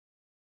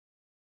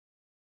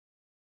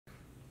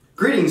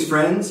Greetings,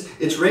 friends.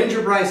 It's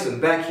Ranger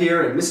Brycen back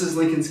here at Mrs.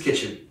 Lincoln's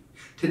kitchen.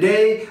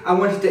 Today, I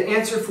wanted to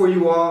answer for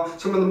you all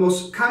some of the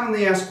most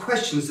commonly asked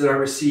questions that I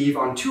receive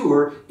on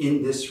tour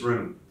in this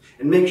room,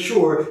 and make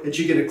sure that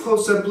you get a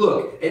close-up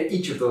look at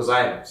each of those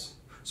items.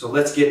 So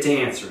let's get to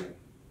answering.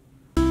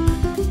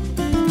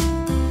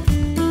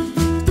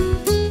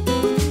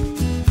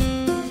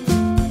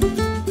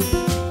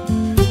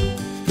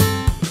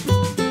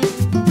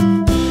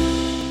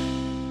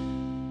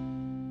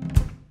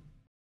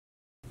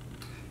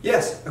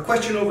 Yes, a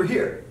question over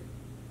here.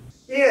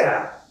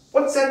 Yeah,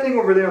 what's that thing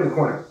over there in the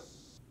corner?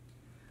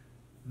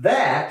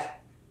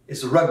 That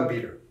is a rug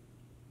beater.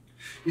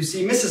 You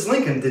see, Mrs.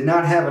 Lincoln did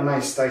not have a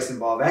nice Dyson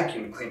ball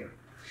vacuum cleaner.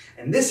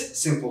 And this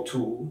simple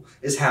tool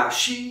is how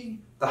she,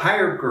 the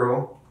hired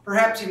girl,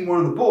 perhaps even one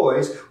of the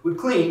boys, would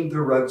clean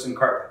their rugs and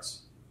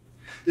carpets.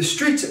 The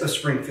streets of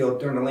Springfield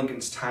during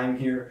Lincoln's time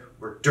here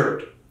were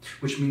dirt,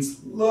 which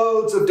means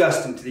loads of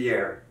dust into the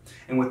air.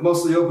 And with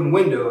mostly open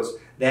windows,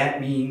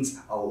 that means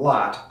a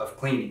lot of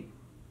cleaning.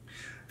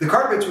 The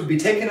carpets would be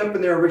taken up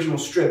in their original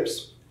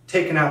strips,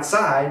 taken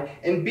outside,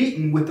 and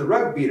beaten with the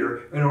rug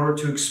beater in order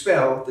to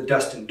expel the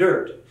dust and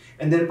dirt,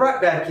 and then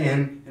brought back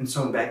in and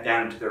sewn back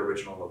down into their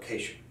original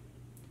location.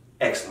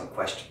 Excellent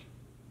question.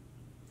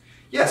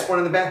 Yes, one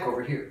in the back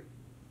over here.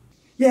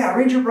 Yeah,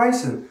 Ranger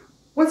Brycen,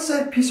 what's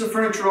that piece of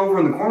furniture over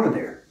in the corner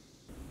there?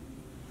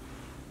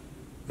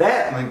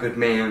 That, my good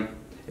man,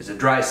 is a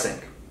dry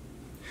sink.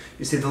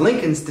 You see, the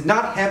Lincolns did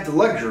not have the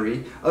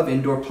luxury of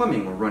indoor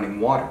plumbing or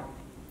running water.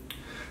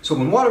 So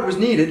when water was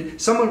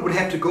needed, someone would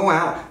have to go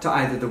out to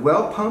either the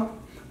well pump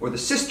or the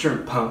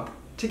cistern pump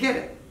to get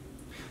it.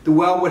 The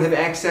well would have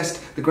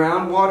accessed the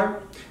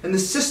groundwater, and the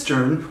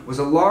cistern was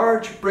a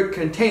large brick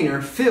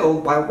container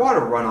filled by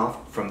water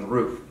runoff from the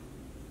roof.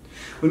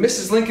 When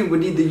Mrs. Lincoln would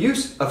need the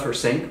use of her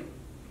sink,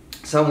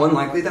 someone,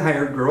 likely the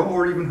hired girl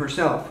or even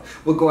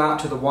herself, would go out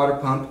to the water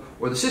pump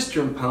or the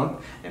cistern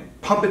pump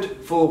and pump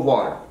it full of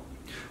water.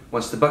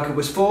 Once the bucket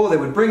was full, they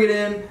would bring it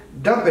in,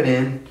 dump it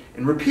in,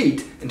 and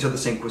repeat until the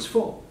sink was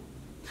full.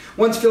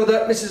 Once filled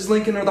up, Mrs.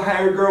 Lincoln or the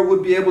hired girl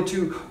would be able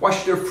to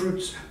wash their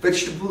fruits,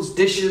 vegetables,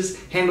 dishes,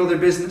 handle their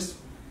business.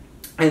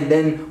 And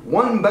then,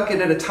 one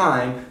bucket at a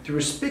time, through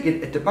a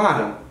spigot at the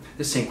bottom,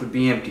 the sink would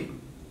be empty.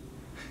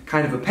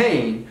 Kind of a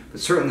pain,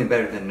 but certainly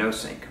better than no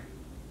sink.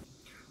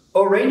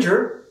 Oh,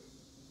 Ranger?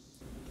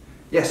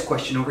 Yes,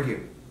 question over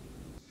here.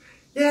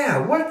 Yeah,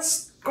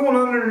 what's going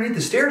on underneath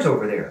the stairs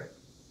over there?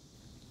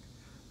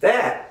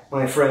 That,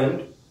 my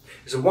friend,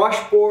 is a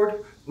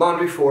washboard,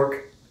 laundry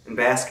fork, and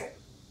basket.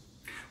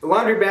 The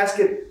laundry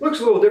basket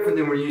looks a little different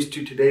than we're used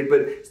to today,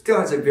 but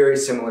still has a very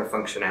similar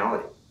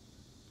functionality.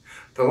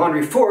 The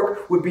laundry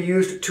fork would be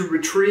used to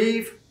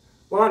retrieve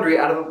laundry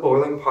out of a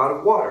boiling pot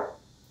of water.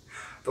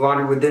 The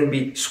laundry would then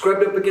be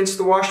scrubbed up against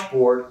the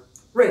washboard,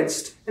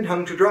 rinsed, and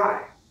hung to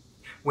dry.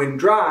 When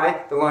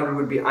dry, the laundry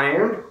would be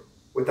ironed,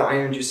 with the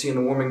irons you see in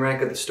the warming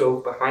rack of the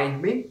stove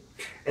behind me,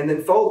 and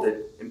then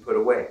folded and put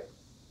away.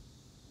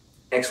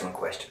 Excellent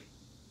question.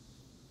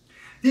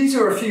 These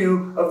are a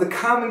few of the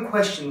common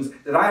questions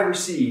that I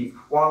receive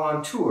while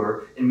on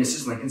tour in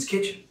Mrs. Lincoln's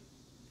kitchen.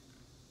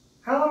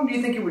 How long do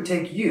you think it would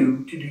take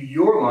you to do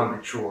your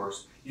laundry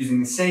chores using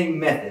the same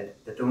method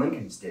that the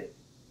Lincolns did?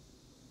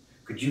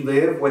 Could you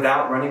live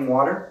without running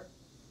water?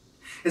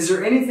 Is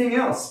there anything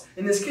else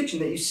in this kitchen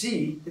that you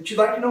see that you'd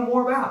like to know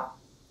more about?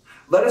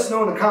 Let us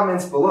know in the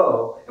comments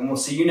below, and we'll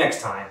see you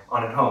next time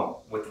on At Home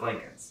with the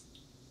Lincolns.